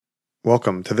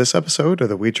Welcome to this episode of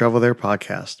the We Travel There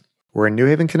podcast. We're in New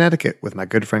Haven, Connecticut with my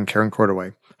good friend Karen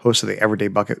Cordaway, host of the Everyday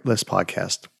Bucket List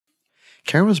podcast.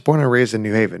 Karen was born and raised in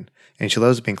New Haven, and she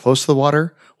loves being close to the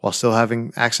water while still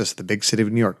having access to the big city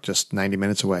of New York just 90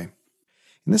 minutes away.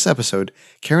 In this episode,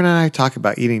 Karen and I talk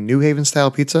about eating New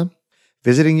Haven-style pizza,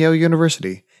 visiting Yale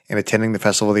University, and attending the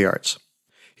Festival of the Arts.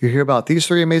 You'll hear about these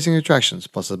three amazing attractions,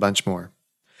 plus a bunch more.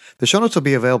 The show notes will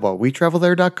be available at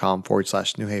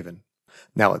wetravelthere.com/New Haven.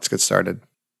 Now let's get started.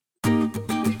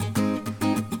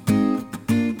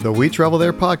 The We Travel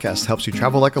There podcast helps you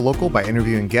travel like a local by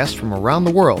interviewing guests from around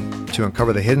the world to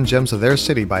uncover the hidden gems of their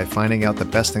city by finding out the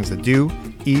best things to do,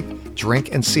 eat,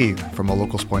 drink, and see from a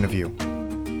local's point of view.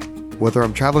 Whether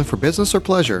I'm traveling for business or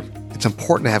pleasure, it's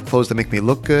important to have clothes that make me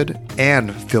look good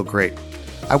and feel great.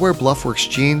 I wear Bluffworks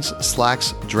jeans,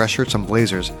 slacks, dress shirts, and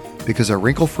blazers because they're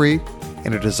wrinkle-free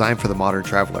and are designed for the modern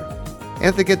traveler. And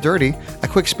if they get dirty, a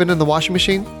quick spin in the washing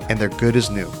machine, and they're good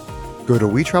as new. Go to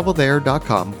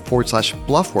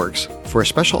wetravelthere.com/Bluffworks for a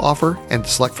special offer and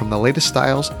select from the latest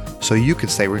styles so you can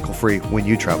stay wrinkle-free when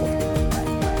you travel.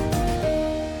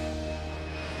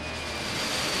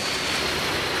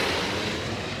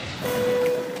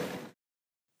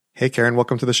 Hey, Karen,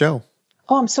 welcome to the show.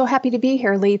 Oh, I'm so happy to be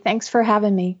here, Lee. Thanks for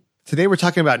having me. Today we're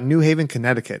talking about New Haven,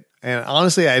 Connecticut. And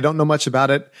honestly, I don't know much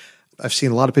about it. I've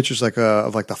seen a lot of pictures of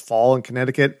the fall in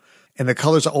Connecticut, and the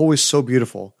colors are always so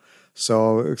beautiful.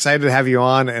 So excited to have you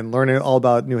on and learn all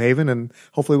about New Haven, and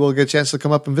hopefully we'll get a chance to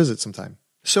come up and visit sometime.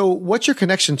 So what's your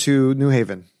connection to New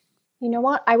Haven? You know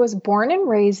what? I was born and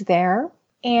raised there,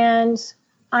 and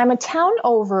I'm a town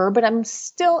over, but I'm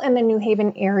still in the New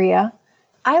Haven area.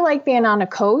 I like being on a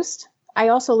coast. I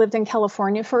also lived in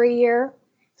California for a year,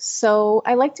 so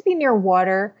I like to be near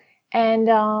water, and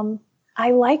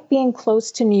I like being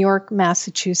close to New York,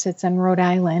 Massachusetts, and Rhode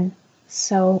Island.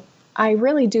 So I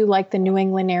really do like the New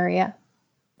England area.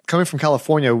 Coming from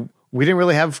California, we didn't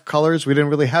really have colors. We didn't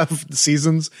really have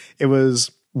seasons. It was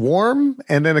warm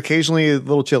and then occasionally a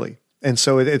little chilly. And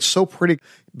so it's so pretty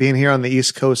being here on the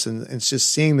East Coast and it's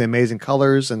just seeing the amazing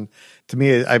colors. And to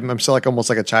me, I'm still almost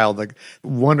like a child, like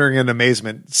wondering in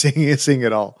amazement, seeing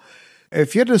it all.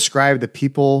 If you had to describe the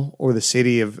people or the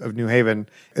city of New Haven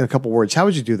in a couple words, how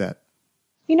would you do that?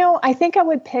 You know, I think I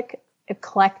would pick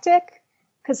eclectic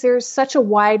because there's such a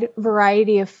wide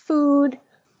variety of food.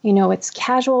 You know, it's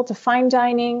casual to fine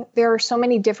dining. There are so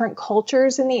many different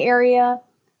cultures in the area.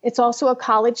 It's also a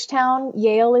college town.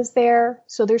 Yale is there.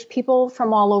 So there's people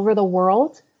from all over the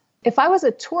world. If I was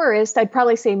a tourist, I'd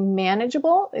probably say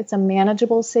manageable. It's a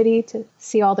manageable city to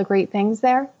see all the great things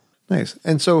there. Nice.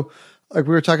 And so like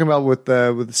we were talking about with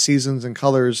the seasons and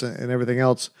colors and everything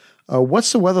else,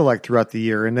 what's the weather like throughout the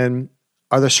year? And then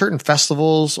are there certain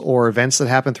festivals or events that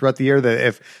happen throughout the year that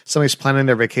if somebody's planning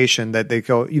their vacation that they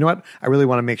go, you know what, I really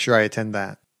want to make sure I attend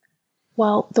that?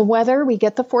 Well, the weather, we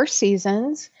get the 4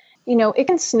 seasons. You know, it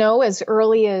can snow as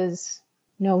early as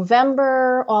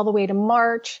November all the way to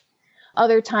March.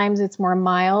 Other times it's more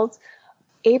mild.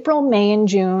 April, May, and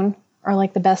June are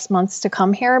like the best months to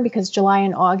come here because July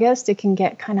and August, it can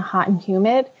get kind of hot and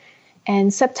humid.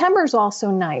 And September is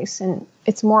also nice and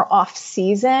it's more off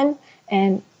season.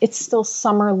 And it's still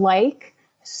summer-like,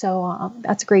 so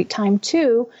that's a great time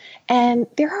too. And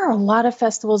there are a lot of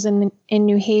festivals in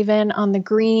New Haven on the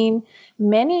Green.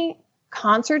 Many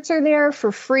concerts are there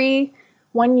for free.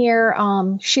 One year,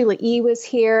 Sheila E. was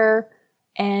here,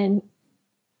 and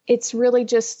it's really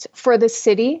just for the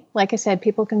city. Like I said,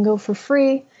 people can go for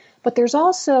free. But there's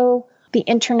also the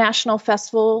International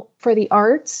Festival for the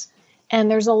Arts,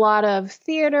 and there's a lot of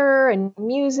theater and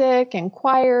music and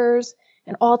choirs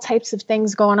and all types of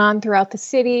things going on throughout the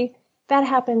city. That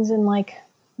happens in like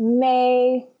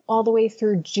May all the way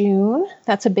through June.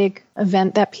 That's a big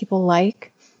event that people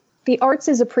like. The arts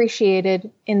is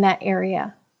appreciated in that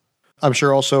area. I'm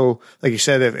sure also, like you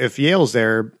said, if Yale's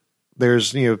there,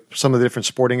 there's some of the different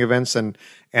sporting events and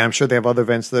I'm sure they have other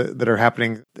events that are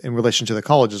happening in relation to the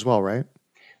college as well, right?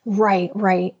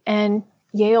 Right. And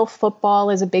Yale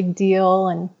football is a big deal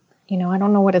and I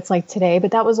don't know what it's like today,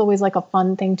 but that was always like a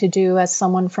fun thing to do as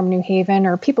someone from New Haven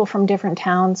or people from different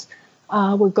towns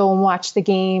would go and watch the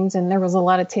games. And there was a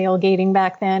lot of tailgating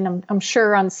back then. I'm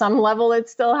sure on some level it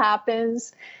still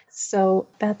happens. So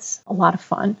that's a lot of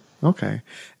fun. Okay.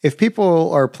 If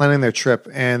people are planning their trip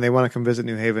and they want to come visit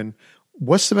New Haven,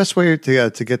 what's the best way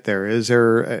to get there? Is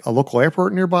there a local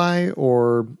airport nearby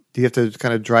or do you have to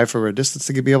kind of drive for a distance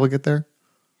to be able to get there?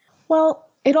 Well,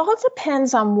 it all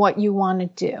depends on what you want to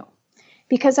do.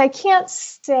 Because I can't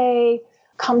say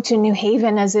come to New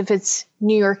Haven as if it's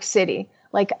New York City.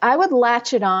 Like I would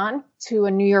latch it on to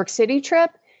a New York City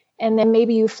trip and then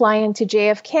maybe you fly into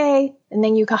JFK, and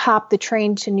then you can hop the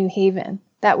train to New Haven.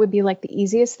 That would be like the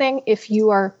easiest thing if you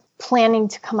are planning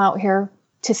to come out here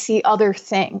to see other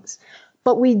things.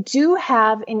 But we do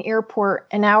have an airport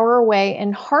an hour away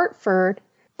in Hartford,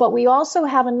 but we also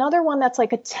have another one that's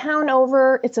like a town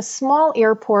over. It's a small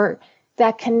airport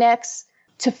that connects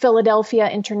to Philadelphia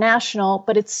International,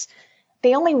 but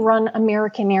they only run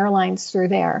American Airlines through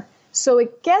there. So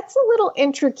it gets a little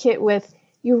intricate with,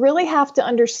 you really have to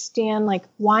understand, like,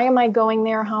 why am I going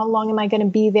there? How long am I going to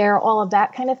be there? All of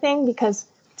that kind of thing. Because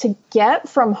to get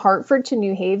from Hartford to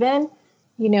New Haven,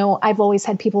 I've always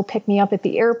had people pick me up at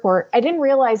the airport. I didn't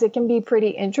realize it can be pretty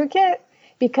intricate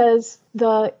because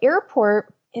the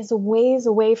airport is a ways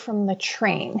away from the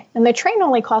train. And the train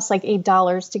only costs like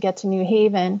 $8 to get to New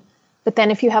Haven. But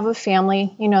then if you have a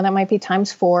family, that might be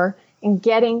times 4. And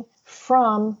getting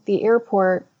from the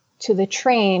airport to the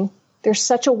train, there's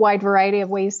such a wide variety of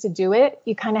ways to do it.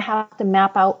 You kind of have to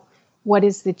map out what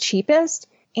is the cheapest.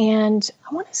 And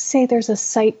I want to say there's a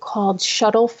site called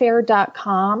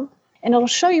shuttlefare.com, and it'll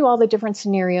show you all the different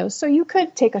scenarios. So you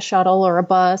could take a shuttle or a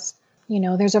bus.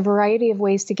 There's a variety of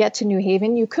ways to get to New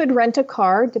Haven. You could rent a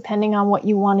car depending on what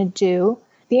you want to do.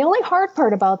 The only hard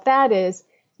part about that is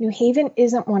New Haven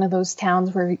isn't one of those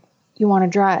towns where you want to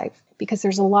drive because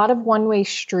there's a lot of one-way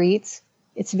streets.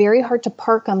 It's very hard to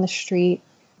park on the street.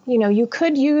 You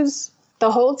could use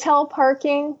the hotel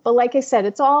parking, but like I said,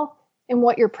 it's all in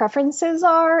what your preferences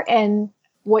are and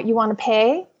what you want to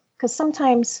pay. Because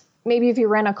sometimes maybe if you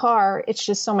rent a car, it's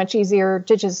just so much easier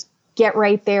to just get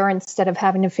right there instead of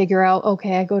having to figure out,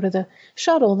 okay, I go to the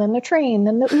shuttle, then the train,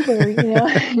 then the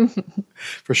Uber,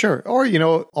 For sure. Or,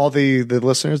 all the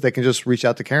listeners, they can just reach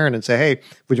out to Karen and say, hey,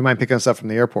 would you mind picking us up from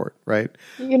the airport? Right.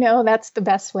 That's the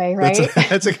best way, right?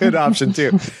 That's a good option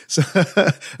too. So,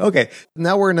 okay.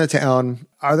 Now we're in a town.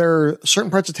 Are there certain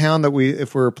parts of town that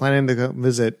if we're planning to go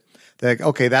visit,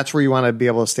 okay, that's where you want to be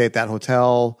able to stay at that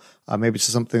hotel? Maybe it's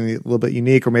something a little bit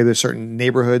unique, or maybe there's certain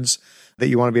neighborhoods that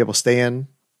you want to be able to stay in?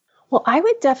 Well, I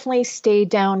would definitely stay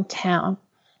downtown.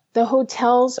 The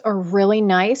hotels are really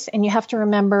nice, and you have to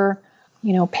remember,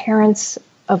 parents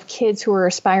of kids who are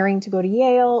aspiring to go to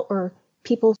Yale or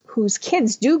people whose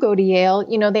kids do go to Yale,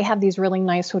 they have these really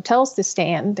nice hotels to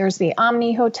stay in. There's the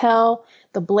Omni Hotel,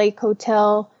 the Blake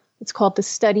Hotel. It's called the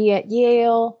Study at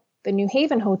Yale, the New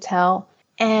Haven Hotel,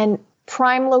 and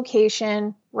prime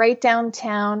location, right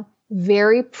downtown,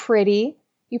 very pretty.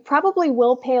 You probably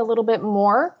will pay a little bit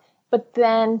more, but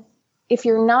then if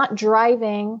you're not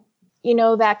driving,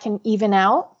 that can even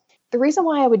out. The reason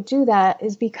why I would do that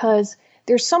is because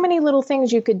there's so many little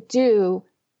things you could do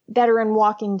that are in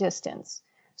walking distance.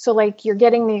 So like you're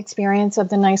getting the experience of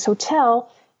the nice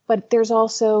hotel, but there's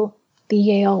also the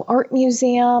Yale Art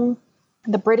Museum,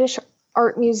 the British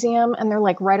Art Museum, and they're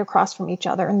like right across from each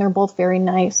other, and they're both very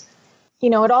nice.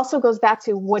 It also goes back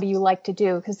to what do you like to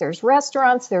do? Because there's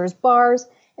restaurants, there's bars,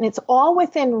 and it's all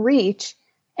within reach.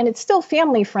 And it's still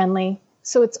family friendly.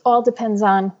 So it all depends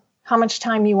on how much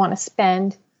time you want to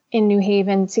spend in New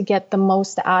Haven to get the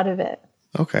most out of it.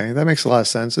 Okay, that makes a lot of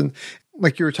sense. And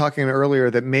like you were talking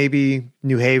earlier, that maybe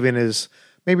New Haven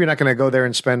maybe you're not going to go there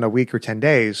and spend a week or 10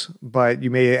 days, but you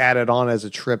may add it on as a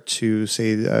trip to,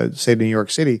 say New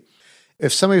York City.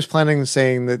 If somebody's planning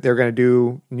saying that they're going to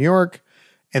do New York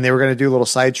and they were going to do a little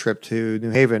side trip to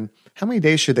New Haven, how many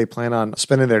days should they plan on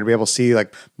spending there to be able to see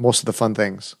like most of the fun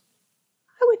things?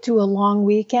 I would do a long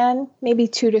weekend, maybe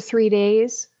 2 to 3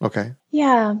 days. Okay.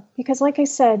 Yeah, because like I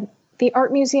said, the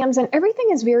art museums and everything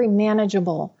is very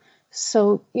manageable.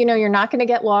 So, you're not going to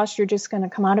get lost. You're just going to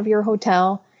come out of your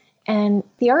hotel. And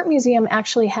the art museum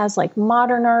actually has like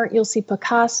modern art. You'll see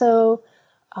Picasso.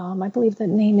 I believe the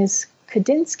name is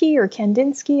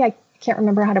Kandinsky. I can't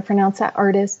remember how to pronounce that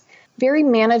artist. Very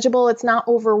manageable. It's not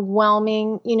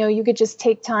overwhelming. You could just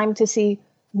take time to see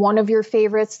one of your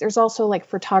favorites. There's also like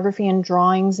photography and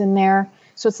drawings in there.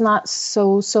 So it's not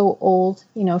so old.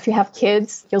 If you have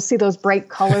kids, you'll see those bright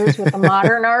colors with the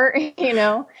modern art,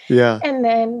 Yeah. And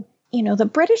then, the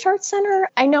British Art Center,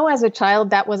 I know as a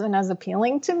child that wasn't as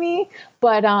appealing to me,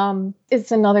 but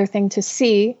it's another thing to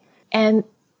see. And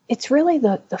it's really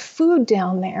the food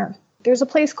down there. There's a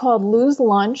place called Lou's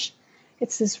Lunch.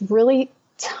 It's this really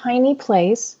tiny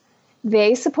place.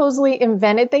 They supposedly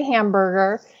invented the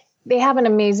hamburger. They have an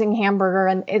amazing hamburger,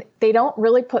 and they don't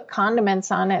really put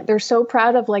condiments on it. They're so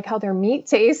proud of like how their meat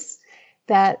tastes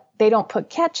that they don't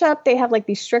put ketchup. They have like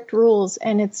these strict rules,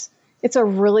 and it's a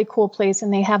really cool place.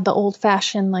 And they have the old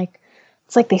fashioned,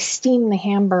 it's like they steam the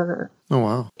hamburger. Oh,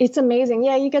 wow. It's amazing.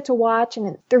 Yeah, you get to watch,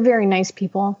 and they're very nice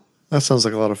people. That sounds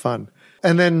like a lot of fun.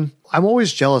 And then I'm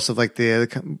always jealous of like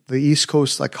the East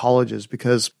Coast like colleges,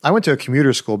 because I went to a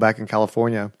commuter school back in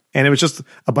California, and it was just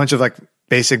a bunch of like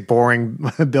basic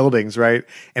boring buildings, right?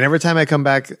 And every time I come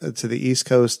back to the East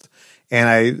Coast and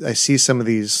I see some of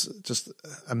these just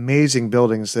amazing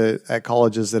buildings at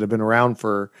colleges that have been around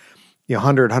for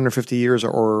 100, 150 years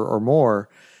or more,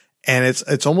 and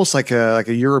it's almost like a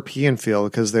European feel,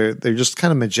 because they're just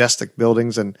kind of majestic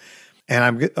buildings, and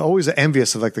I'm always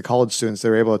envious of like the college students that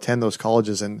are able to attend those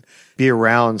colleges and be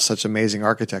around such amazing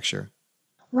architecture.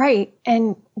 Right.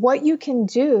 And what you can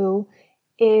do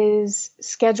is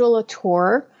schedule a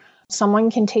tour. Someone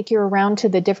can take you around to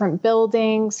the different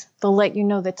buildings. They'll let you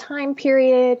know the time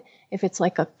period. If it's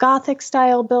like a Gothic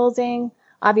style building,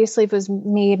 obviously if it was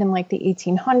made in like the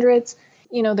 1800s,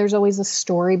 there's always a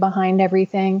story behind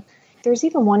everything. There's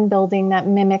even one building that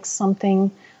mimics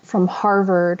something from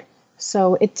Harvard.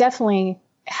 So it definitely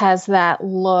has that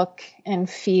look and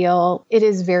feel. It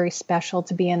is very special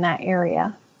to be in that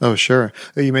area. Oh, sure.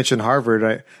 You mentioned Harvard,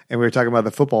 and we were talking about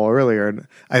the football earlier. And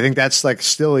I think that's like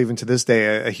still, even to this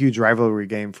day, a huge rivalry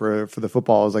game for the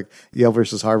football is like Yale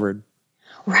versus Harvard.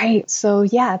 Right. So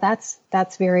yeah,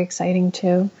 that's very exciting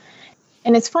too.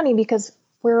 And it's funny because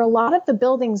where a lot of the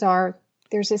buildings are,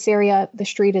 there's this area, the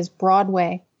street is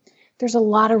Broadway. There's a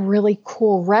lot of really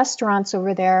cool restaurants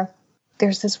over there.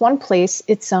 There's this one place,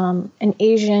 it's an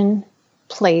Asian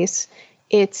place.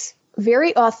 It's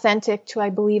very authentic to, I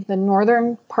believe, the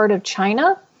northern part of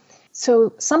China.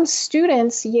 So some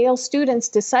students, Yale students,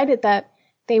 decided that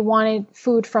they wanted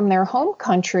food from their home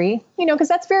country, because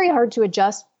that's very hard to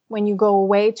adjust when you go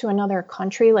away to another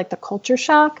country, like the culture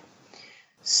shock.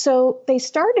 So they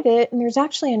started it, and there's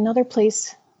actually another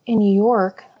place in New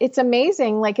York. It's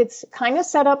amazing. Like, it's kind of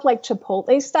set up like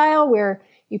Chipotle style, where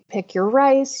you pick your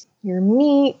rice, your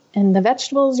meat, and the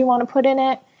vegetables you want to put in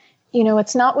it.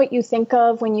 It's not what you think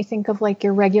of when you think of like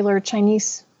your regular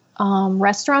Chinese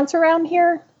restaurants around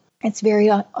here. It's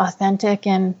very authentic,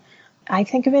 and I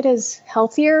think of it as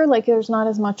healthier. Like, there's not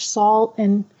as much salt,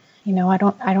 and I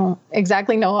don't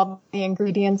exactly know all the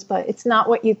ingredients, but it's not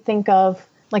what you think of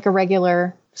like a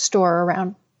regular store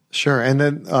around. Sure. And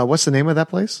then what's the name of that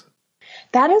place?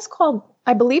 That is called,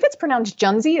 I believe it's pronounced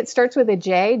Junzi. It starts with a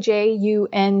J,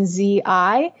 Junzi.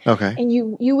 Okay. And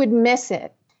you would miss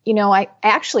it. I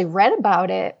actually read about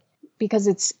it because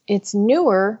it's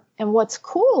newer. And what's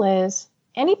cool is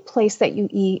any place that you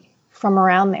eat from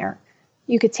around there,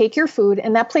 you could take your food,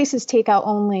 and that place is takeout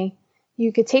only.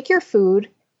 You could take your food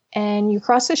and you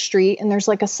cross the street, and there's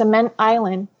like a cement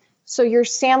island. So you're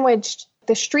sandwiched,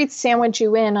 the streets sandwich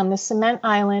you in on the cement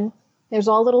island. There's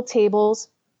all little tables.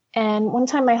 And one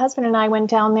time my husband and I went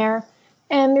down there,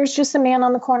 and there's just a man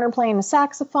on the corner playing a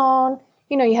saxophone.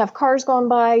 You have cars going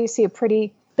by, you see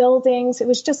pretty buildings. It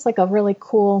was just like a really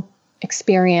cool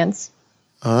experience.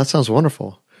 Oh, that sounds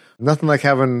wonderful. Nothing like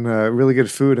having really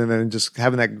good food and then just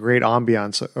having that great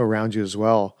ambiance around you as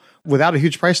well, without a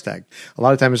huge price tag. A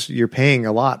lot of times you're paying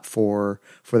a lot for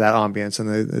that ambience,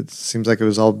 and it seems like it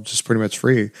was all just pretty much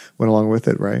free, went along with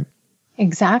it, right?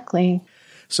 Exactly.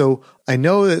 So I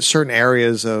know that certain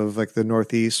areas of like the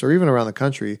Northeast or even around the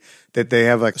country that they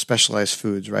have like specialized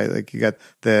foods, right? Like you got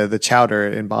the chowder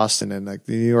in Boston, and like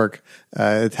the New York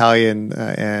Italian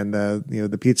and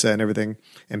the pizza and everything,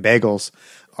 and bagels.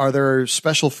 Are there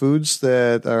special foods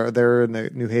that are there in the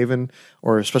New Haven,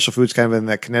 or special foods kind of in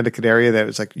that Connecticut area that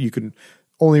it's like you can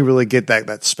only really get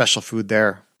that special food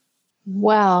there?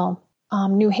 Well,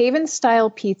 New Haven style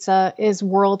pizza is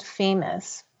world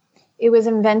famous. It was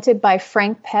invented by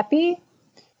Frank Pepe,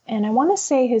 and I want to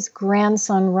say his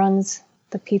grandson runs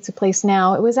the pizza place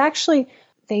now. It was actually,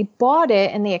 they bought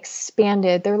it and they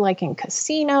expanded. They're like in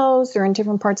casinos, they're in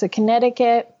different parts of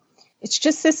Connecticut. It's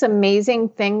just this amazing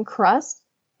thin crust.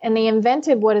 And they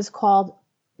invented what is called,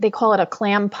 they call it a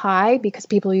clam pie, because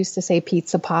people used to say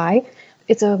pizza pie.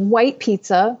 It's a white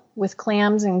pizza with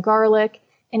clams and garlic.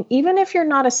 And even if you're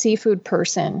not a seafood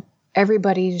person,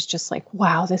 everybody's just like,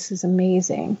 wow, this is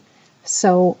amazing.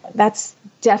 So that's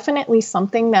definitely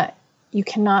something that you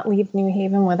cannot leave New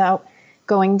Haven without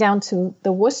going down to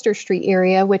the Worcester Street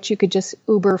area, which you could just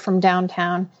Uber from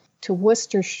downtown to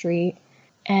Worcester Street.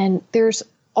 And there's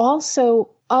also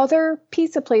other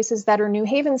pizza places that are New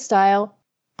Haven style,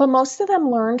 but most of them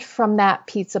learned from that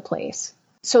pizza place.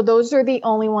 So those are the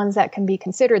only ones that can be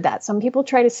considered that. Some people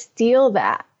try to steal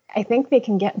that. I think they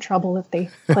can get in trouble if they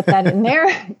put that in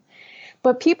there.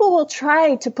 But people will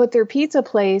try to put their pizza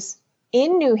place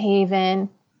in New Haven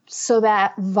so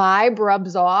that vibe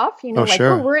rubs off,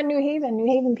 Sure. Oh, we're in New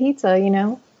Haven pizza,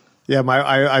 Yeah,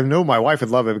 I know my wife would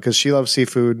love it because she loves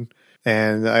seafood.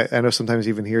 And I know sometimes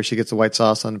even here she gets the white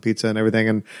sauce on the pizza and everything.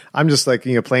 And I'm just like,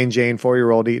 plain Jane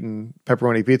 4-year-old eating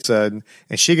pepperoni pizza.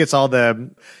 And she gets all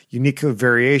the unique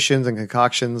variations and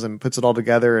concoctions and puts it all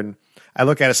together. And I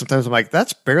look at it sometimes, I'm like,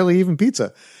 that's barely even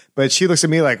pizza. But she looks at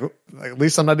me like at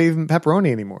least I'm not even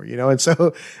pepperoni anymore, And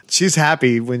so she's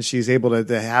happy when she's able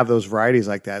to have those varieties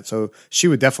like that. So she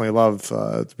would definitely love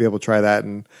to be able to try that.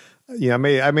 And, I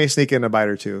may sneak in a bite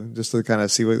or two just to kind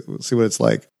of see what it's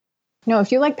like. No,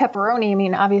 if you like pepperoni, I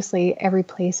mean, obviously every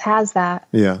place has that.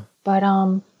 Yeah. But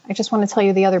I just want to tell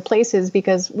you the other places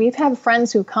because we've had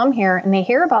friends who come here and they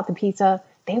hear about the pizza.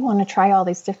 They want to try all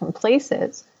these different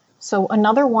places. So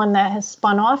another one that has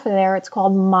spun off of there, it's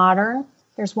called Modern.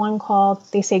 There's one called,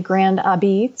 they say, Grand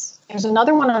Abit's. There's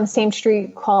another one on the same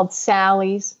street called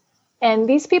Sally's. And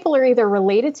these people are either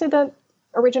related to the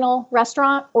original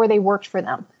restaurant or they worked for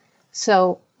them.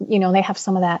 So they have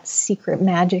some of that secret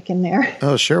magic in there.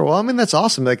 Oh, sure. Well, I mean, that's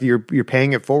awesome. Like you're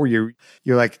paying it forward. You're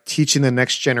like teaching the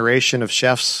next generation of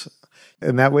chefs,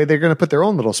 and that way they're going to put their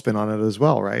own little spin on it as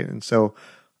well, right? And so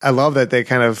I love that they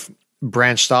kind of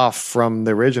branched off from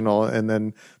the original, and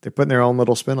then they're putting their own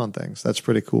little spin on things. That's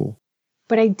pretty cool.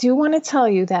 But I do want to tell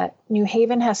you that New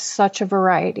Haven has such a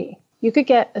variety. You could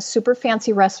get a super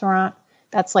fancy restaurant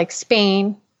that's like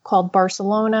Spain called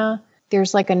Barcelona.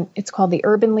 There's it's called the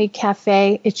Urban League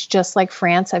Cafe. It's just like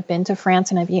France. I've been to France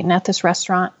and I've eaten at this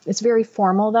restaurant. It's very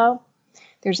formal though.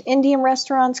 There's Indian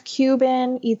restaurants,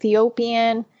 Cuban,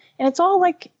 Ethiopian, and it's all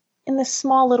like in this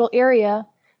small little area.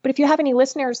 But if you have any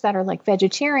listeners that are like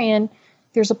vegetarian,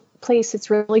 there's a place that's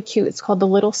really cute. It's called the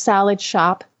Little Salad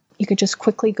Shop. You could just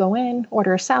quickly go in,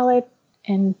 order a salad,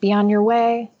 and be on your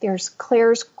way. There's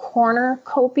Claire's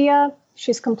Cornucopia.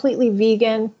 She's completely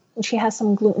vegan, and she has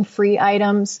some gluten-free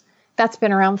items. That's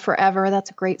been around forever.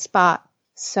 That's a great spot.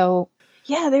 So,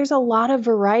 yeah, there's a lot of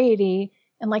variety.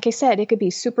 And like I said, it could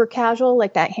be super casual,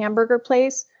 like that hamburger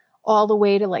place, all the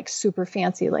way to like super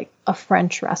fancy, like a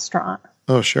French restaurant.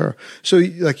 Oh, sure. So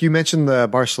like you mentioned the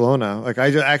Barcelona, like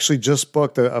I actually just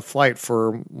booked a flight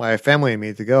for my family and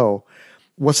me to go.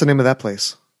 What's the name of that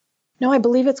place? No, I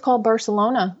believe it's called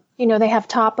Barcelona. They have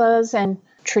tapas and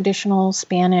traditional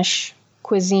Spanish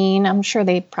cuisine. I'm sure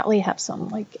they probably have some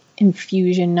like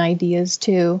infusion ideas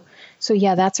too. So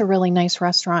yeah, that's a really nice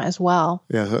restaurant as well.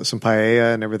 Yeah, some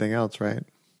paella and everything else, right?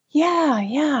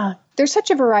 Yeah. There's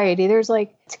such a variety. There's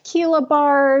like tequila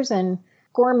bars and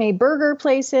gourmet burger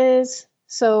places.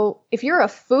 So if you're a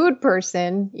food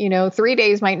person, 3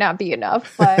 days might not be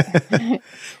enough, but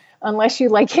unless you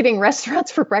like hitting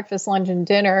restaurants for breakfast, lunch, and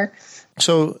dinner.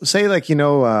 So say like,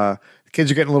 the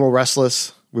kids are getting a little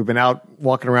restless. We've been out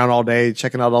walking around all day,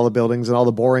 checking out all the buildings and all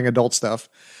the boring adult stuff.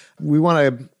 We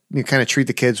want to kind of treat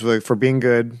the kids for being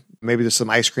good. Maybe just some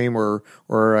ice cream or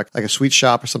like a sweet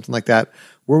shop or something like that.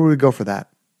 Where would we go for that?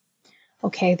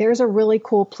 Okay, there's a really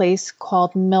cool place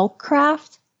called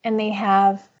Milkcraft, and they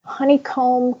have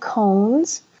honeycomb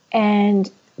cones, and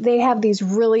they have these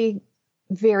really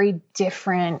very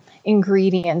different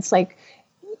ingredients. Like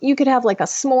you could have like a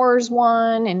s'mores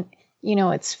one, and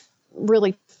it's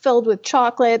really filled with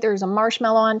chocolate. There's a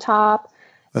marshmallow on top.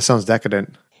 That sounds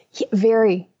decadent. Yeah,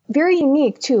 very, very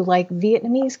unique too, like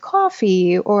Vietnamese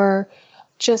coffee, or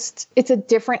just, it's a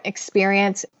different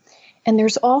experience. And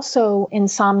there's also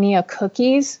Insomnia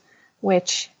Cookies,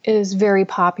 which is very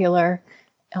popular.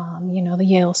 The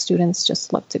Yale students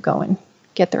just love to go and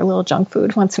get their little junk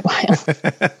food once in a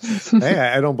while. Hey,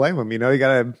 I don't blame them. You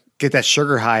got to get that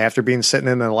sugar high after being sitting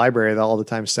in the library all the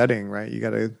time studying, right? You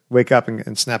got to wake up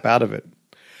and snap out of it.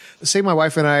 Say my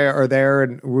wife and I are there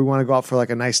and we want to go out for like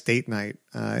a nice date night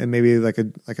and maybe like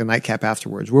a nightcap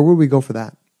afterwards. Where would we go for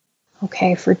that?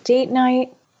 Okay, for date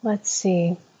night, let's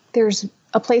see. There's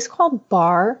a place called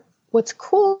Bar. What's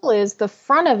cool is the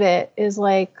front of it is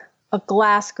like a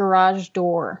glass garage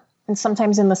door. And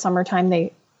sometimes in the summertime,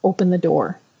 they open the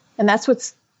door. And that's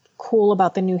what's cool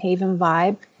about the New Haven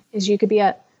vibe is you could be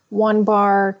at one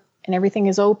bar and everything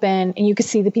is open and you could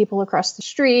see the people across the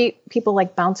street. People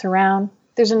like bounce around.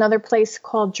 There's another place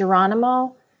called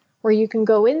Geronimo where you can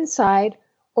go inside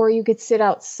or you could sit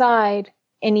outside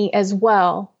and eat as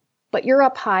well. But you're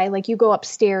up high, like you go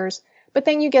upstairs, but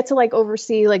then you get to like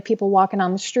oversee like people walking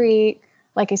on the street.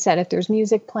 Like I said, if there's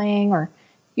music playing, or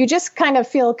you just kind of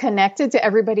feel connected to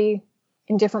everybody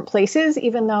in different places,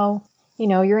 even though,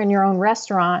 you're in your own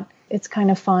restaurant. It's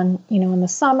kind of fun, in the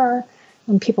summer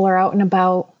when people are out and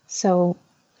about. So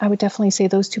I would definitely say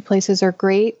those two places are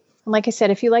great. And like I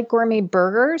said, if you like gourmet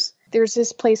burgers, there's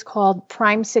this place called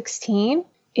Prime 16.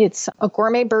 It's a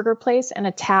gourmet burger place and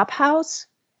a tap house.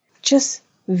 Just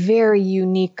very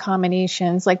unique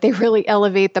combinations. Like they really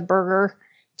elevate the burger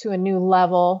to a new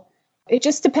level. it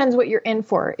just depends what you're in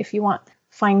for. If you want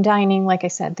fine dining, like I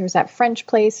said, there's that French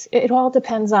place. It all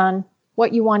depends on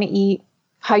what you want to eat,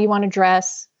 how you want to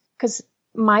dress. Because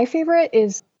my favorite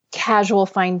is casual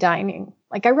fine dining.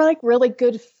 Like I like really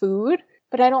good food,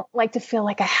 but I don't like to feel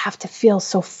like I have to feel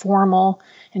so formal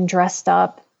and dressed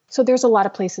up. So there's a lot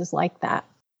of places like that.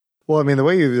 Well, I mean, the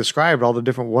way you described all the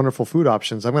different wonderful food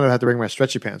options, I'm going to have to bring my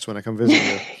stretchy pants when I come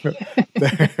visit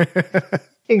you.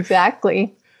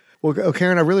 Exactly. Well,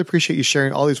 Karen, I really appreciate you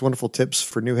sharing all these wonderful tips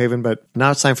for New Haven, but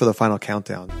now it's time for the final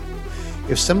countdown.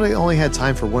 If somebody only had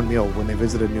time for one meal when they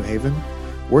visited New Haven,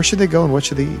 where should they go and what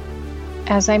should they eat?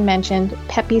 As I mentioned,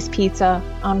 Pepe's Pizza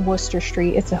on Worcester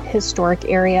Street. It's a historic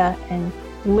area, and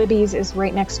Libby's is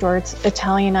right next door. It's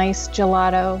Italian ice,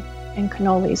 gelato, and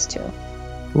cannolis too.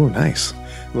 Oh, nice.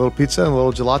 A little pizza and a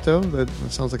little gelato. That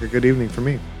sounds like a good evening for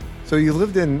me. So you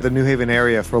lived in the New Haven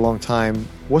area for a long time.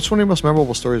 What's one of your most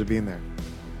memorable stories of being there?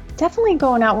 Definitely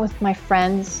going out with my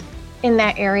friends in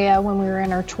that area when we were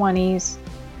in our 20s.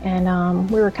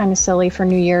 And we were kind of silly for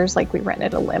New Year's. Like we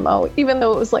rented a limo, even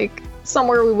though it was like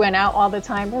somewhere we went out all the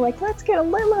time. We're like, let's get a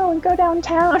limo and go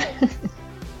downtown.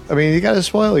 I mean, you got to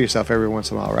spoil yourself every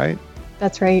once in a while, right?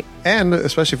 That's right. And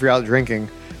especially if you're out drinking,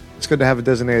 it's good to have a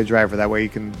designated driver. That way you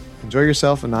can enjoy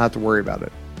yourself and not have to worry about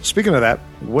it. Speaking of that,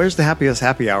 where's the happiest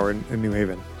happy hour in New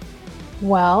Haven?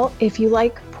 Well, if you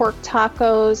like pork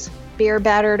tacos, beer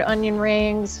battered onion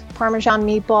rings, Parmesan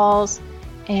meatballs,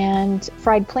 and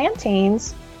fried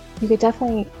plantains, you could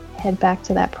definitely head back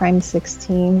to that Prime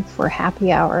 16 for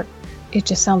happy hour. It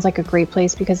just sounds like a great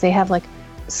place because they have like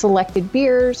selected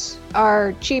beers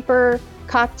are cheaper,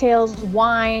 cocktails,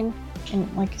 wine,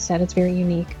 and like I said, it's very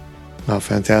unique. Oh,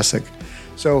 fantastic.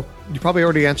 So you probably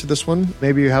already answered this one.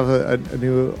 Maybe you have a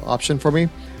new option for me.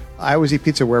 I always eat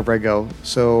pizza wherever I go.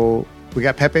 So we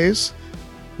got Pepe's.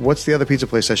 What's the other pizza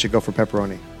place I should go for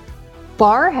pepperoni?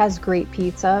 Bar has great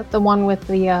pizza. The one with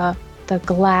the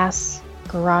glass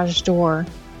garage door.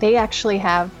 They actually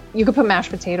have, you could put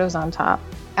mashed potatoes on top.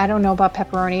 I don't know about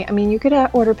pepperoni. I mean, you could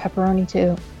order pepperoni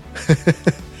too.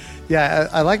 Yeah,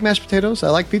 I like mashed potatoes. I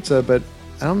like pizza, but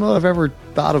I don't know if I've ever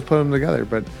thought of putting them together.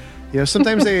 But you know,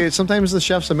 sometimes sometimes the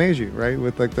chefs amaze you, right?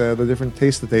 With like the different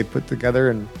tastes that they put together,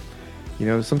 and you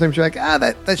know, sometimes you're like,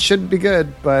 that shouldn't be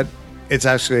good, but it's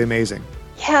actually amazing.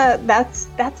 Yeah, that's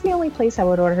the only place I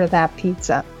would order that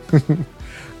pizza.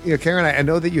 You know, Karen, I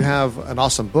know that you have an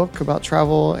awesome book about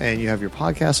travel, and you have your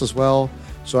podcast as well.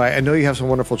 So I know you have some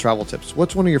wonderful travel tips.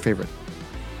 What's one of your favorite?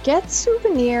 Get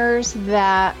souvenirs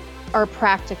that are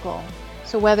practical.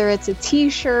 So whether it's a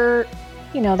t-shirt,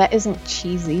 you know, that isn't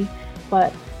cheesy,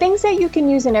 but things that you can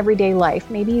use in everyday life.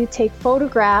 Maybe you take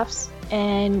photographs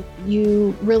and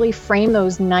you really frame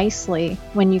those nicely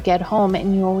when you get home,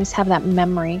 and you always have that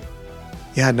memory.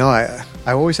 Yeah, no, I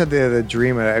always had the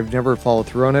dream, and I've never followed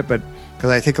through on it, but because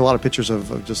I take a lot of pictures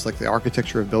of just like the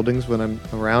architecture of buildings when I'm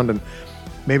around, and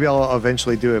maybe I'll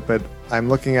eventually do it, but I'm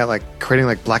looking at like creating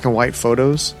like black and white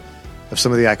photos of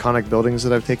some of the iconic buildings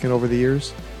that I've taken over the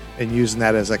years and using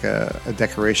that as like a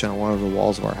decoration on one of the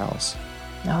walls of our house.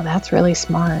 No, that's really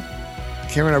smart.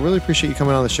 Karen, I really appreciate you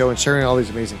coming on the show and sharing all these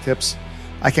amazing tips.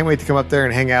 I can't wait to come up there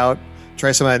and hang out,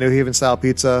 try some of that New Haven style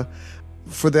pizza.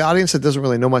 For the audience that doesn't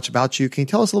really know much about you, can you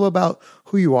tell us a little bit about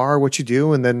who you are, what you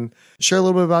do, and then share a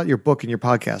little bit about your book and your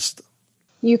podcast?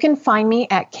 You can find me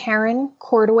at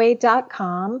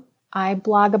KarenCordaway.com. I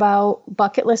blog about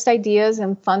bucket list ideas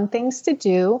and fun things to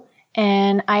do.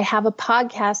 And I have a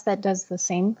podcast that does the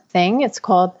same thing. It's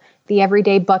called the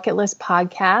Everyday Bucket List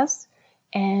Podcast.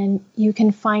 And you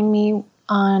can find me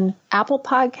on Apple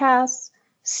Podcasts,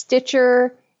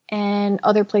 Stitcher, and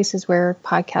other places where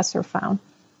podcasts are found.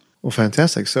 Well,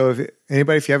 fantastic. So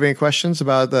if you have any questions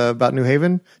about New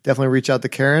Haven, definitely reach out to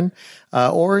Karen,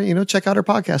 or, you know, check out her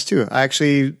podcast too. I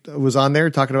actually was on there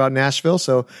talking about Nashville.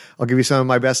 So I'll give you some of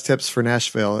my best tips for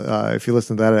Nashville, if you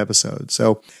listen to that episode.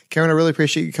 So Karen, I really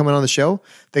appreciate you coming on the show.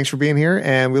 Thanks for being here,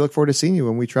 and we look forward to seeing you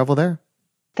when we travel there.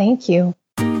 Thank you.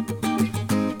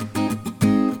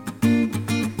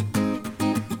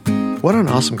 What an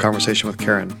awesome conversation with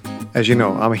Karen. As you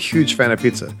know, I'm a huge fan of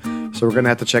pizza, so we're going to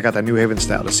have to check out that New Haven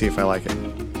style to see if I like it.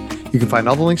 You can find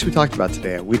all the links we talked about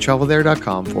today at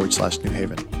wetravelthere.com/New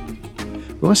Haven.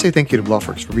 We want to say thank you to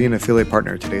Bluffworks for being an affiliate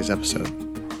partner in today's episode.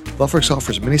 Bluffworks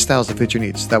offers many styles to fit your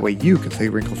needs, that way you can stay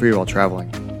wrinkle-free while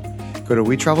traveling. Go to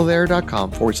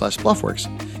wetravelthere.com/Bluffworks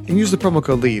and use the promo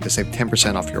code LEE to save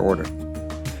 10% off your order.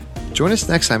 Join us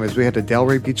next time as we head to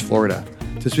Delray Beach, Florida,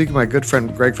 to speak with my good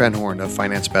friend Greg Van Horn of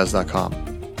FinanceBaz.com.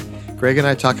 Greg and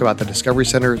I talk about the Discovery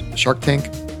Center Shark Tank,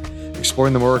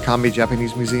 exploring the Murakami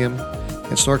Japanese Museum,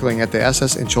 and snorkeling at the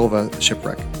SS Incholva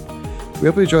shipwreck. We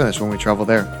hope you join us when we travel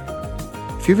there.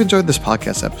 If you've enjoyed this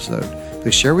podcast episode,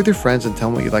 please share with your friends and tell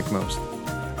them what you like most.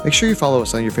 Make sure you follow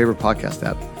us on your favorite podcast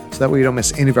app so that way you don't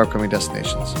miss any of our upcoming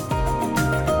destinations.